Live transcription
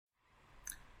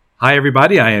Hi,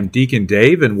 everybody. I am Deacon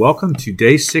Dave, and welcome to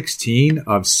day 16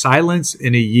 of Silence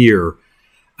in a Year.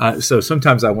 So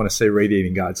sometimes I want to say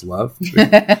radiating God's love.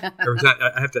 I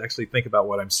have to actually think about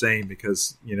what I'm saying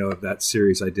because, of that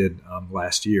series I did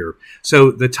last year. So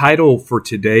the title for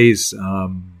today's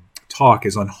talk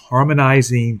is on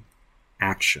harmonizing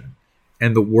action.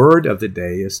 And the word of the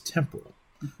day is temporal.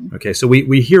 Okay, so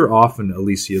we hear often,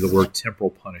 Alicia, the word temporal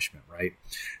punishment, right?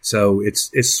 So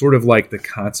it's sort of like the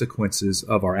consequences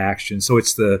of our actions. So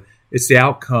it's the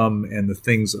outcome and the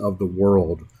things of the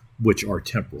world which are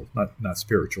temporal, not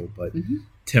spiritual, but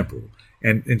temporal.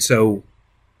 And so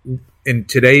in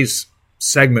today's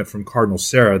segment from Cardinal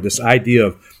Sarah, this idea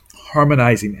of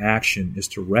harmonizing action is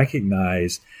to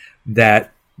recognize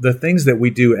that the things that we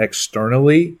do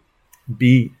externally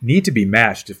need to be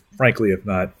matched, if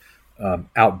not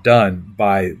outdone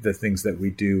by the things that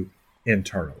we do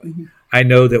internally. I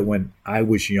know that when I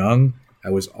was young,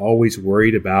 I was always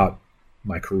worried about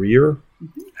my career,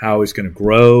 how I was going to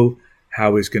grow, how I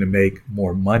was going to make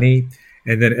more money.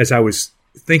 And then as I was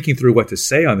thinking through what to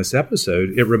say on this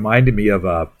episode, it reminded me of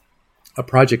a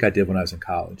project I did when I was in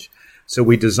college. So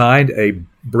we designed a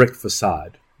brick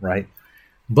facade, right?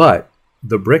 But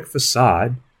the brick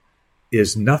facade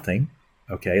is nothing.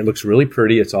 Okay, it looks really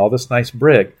pretty. It's all this nice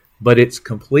brick, but it's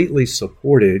completely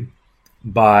supported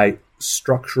by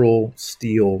structural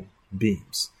steel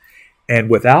beams. And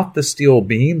without the steel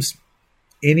beams,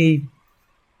 any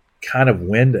kind of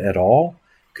wind at all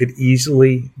could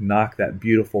easily knock that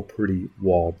beautiful, pretty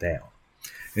wall down.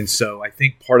 And so I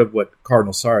think part of what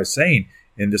Cardinal Sarah is saying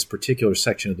in this particular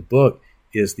section of the book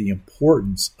is the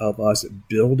importance of us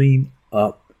building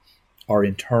up our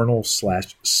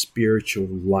internal/spiritual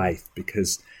life,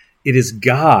 because it is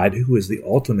God who is the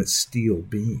ultimate steel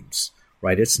beams,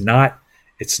 right? It's not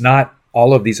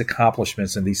all of these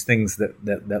accomplishments and these things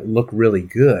that look really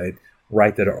good,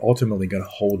 right, that are ultimately going to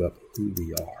hold up who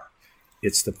we are.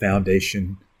 It's the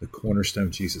foundation, the cornerstone,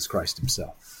 Jesus Christ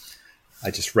himself. I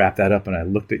just wrapped that up and I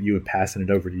looked at you and passing it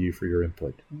over to you for your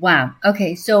input. Wow.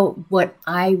 Okay. So what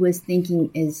I was thinking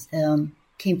is,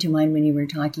 came to mind when you were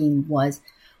talking was,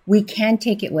 we can't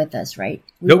take it with us, right?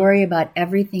 We worry about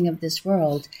everything of this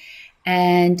world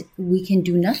and we can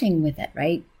do nothing with it,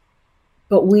 right?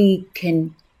 But we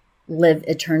can live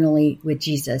eternally with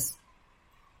Jesus.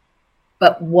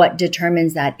 But what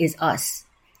determines that is us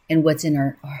and what's in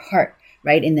our heart,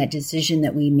 right? In that decision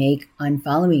that we make on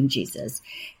following Jesus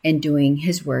and doing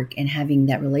his work and having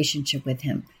that relationship with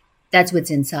him. That's what's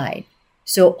inside.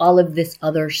 So all of this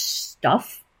other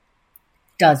stuff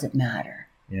doesn't matter.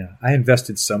 Yeah, I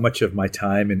invested so much of my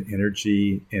time and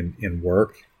energy in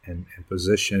work and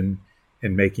position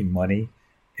and making money.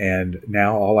 And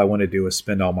now all I want to do is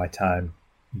spend all my time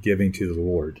giving to the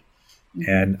Lord.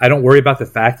 And I don't worry about the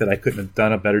fact that I couldn't have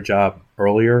done a better job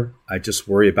earlier. I just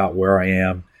worry about where I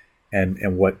am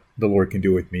and what the Lord can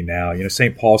do with me now.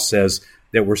 St. Paul says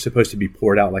that we're supposed to be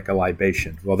poured out like a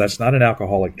libation. Well, that's not an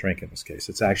alcoholic drink in this case.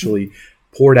 It's actually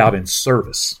poured out in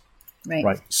service,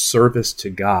 right? Service to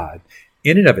God.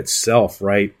 In and of itself,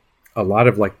 right, a lot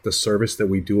of like the service that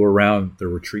we do around the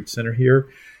retreat center here,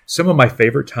 some of my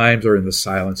favorite times are in the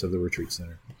silence of the retreat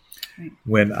center. Right.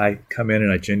 When I come in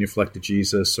and I genuflect to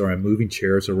Jesus, or I'm moving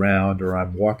chairs around, or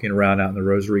I'm walking around out in the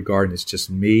Rosary Garden, it's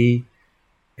just me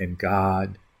and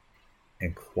God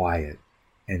and quiet.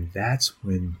 And that's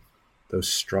when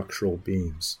those structural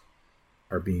beams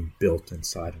are being built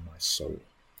inside of my soul.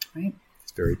 Right.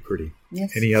 Very pretty.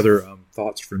 Yes. Any other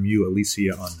thoughts from you,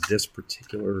 Alicia, on this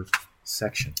particular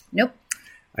section? Nope.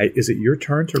 Is it your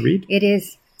turn to read? It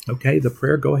is. Okay, the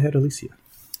prayer. Go ahead, Alicia.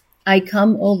 I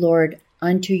come, O Lord,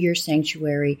 unto your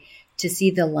sanctuary to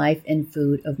see the life and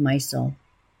food of my soul.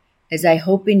 As I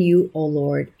hope in you, O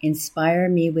Lord, inspire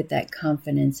me with that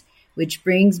confidence which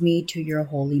brings me to your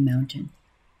holy mountain.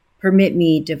 Permit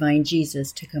me, divine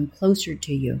Jesus, to come closer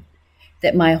to you,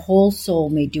 that my whole soul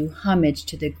may do homage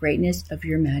to the greatness of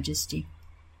your majesty,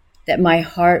 that my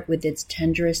heart with its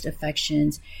tenderest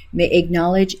affections may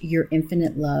acknowledge your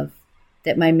infinite love,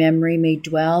 that my memory may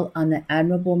dwell on the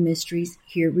admirable mysteries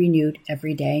here renewed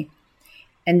every day,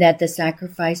 and that the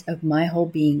sacrifice of my whole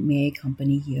being may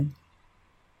accompany you.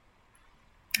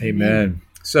 Amen.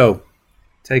 So,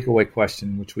 takeaway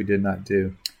question, which we did not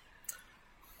do.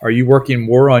 Are you working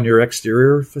more on your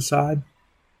exterior facade?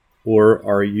 Or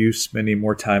are you spending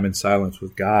more time in silence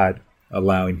with God,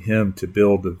 allowing him to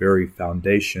build the very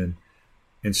foundation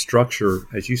and structure,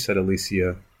 as you said,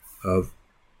 Alicia,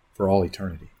 for all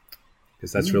eternity?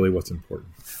 Because that's really what's important.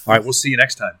 All right, we'll see you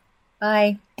next time.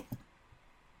 Bye.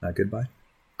 Not goodbye?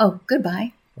 Oh,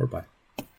 goodbye. Or bye.